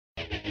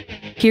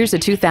Here's a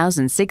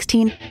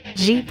 2016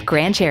 Jeep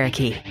Grand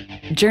Cherokee.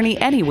 Journey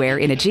anywhere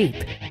in a Jeep.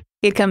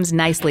 It comes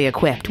nicely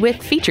equipped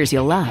with features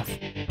you'll love.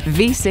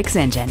 V6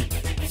 engine,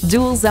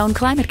 dual zone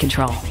climate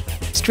control,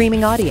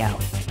 streaming audio,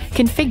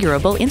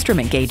 configurable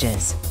instrument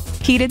gauges,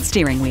 heated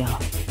steering wheel,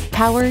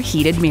 power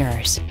heated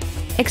mirrors,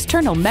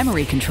 external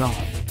memory control,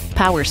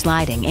 power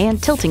sliding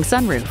and tilting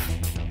sunroof,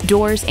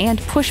 doors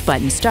and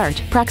push-button start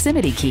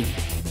proximity key,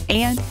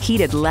 and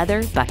heated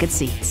leather bucket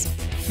seats.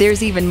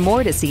 There's even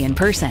more to see in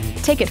person.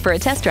 Take it for a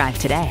test drive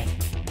today.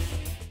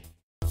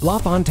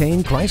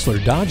 LaFontaine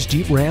Chrysler Dodge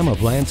Jeep Ram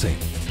of Lansing.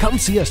 Come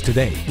see us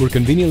today. We're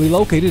conveniently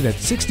located at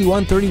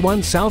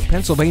 6131 South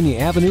Pennsylvania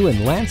Avenue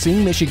in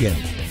Lansing, Michigan.